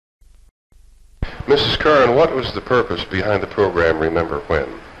Mrs. Kern, what was the purpose behind the program Remember When?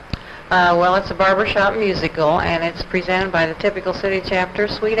 Well, it's a barbershop musical, and it's presented by the typical city chapter,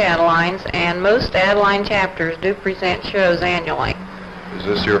 Sweet Adelines, and most Adeline chapters do present shows annually. Is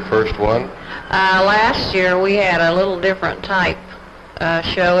this your first one? Last year we had a little different type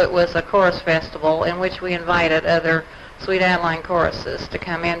show. It was a chorus festival in which we invited other Sweet Adeline choruses to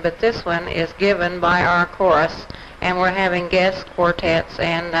come in, but this one is given by our chorus, and we're having guest quartets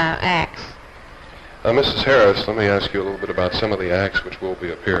and acts. Mrs. Harris, let me ask you a little bit about some of the acts which will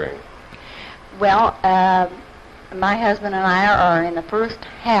be appearing. Well, my husband and I are in the first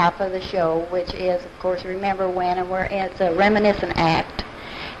half of the show, which is, of course, Remember When, and it's a reminiscent act.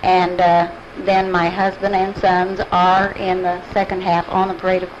 And then my husband and sons are in the second half on the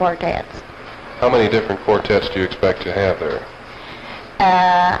parade of quartets. How many different quartets do you expect to have there?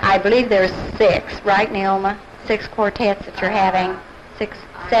 I believe there's 6, right, Neilma? 6 quartets that you're having, 6,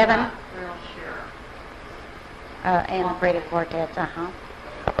 7? And the parade of quartets, All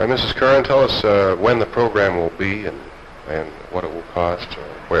right, Mrs. Curran, tell us when the program will be and what it will cost,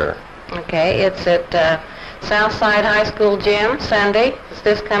 where. Okay, it's at Southside High School gym Sunday. It's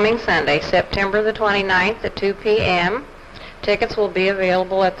this coming Sunday, September the 29th at 2 p.m. Tickets will be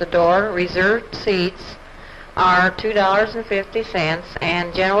available at the door. Reserved seats are $2.50,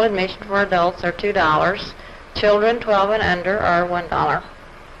 and general admission for adults are $2. Children 12 and under are $1.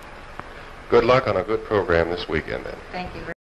 Good luck on a good program this weekend, then. Thank you.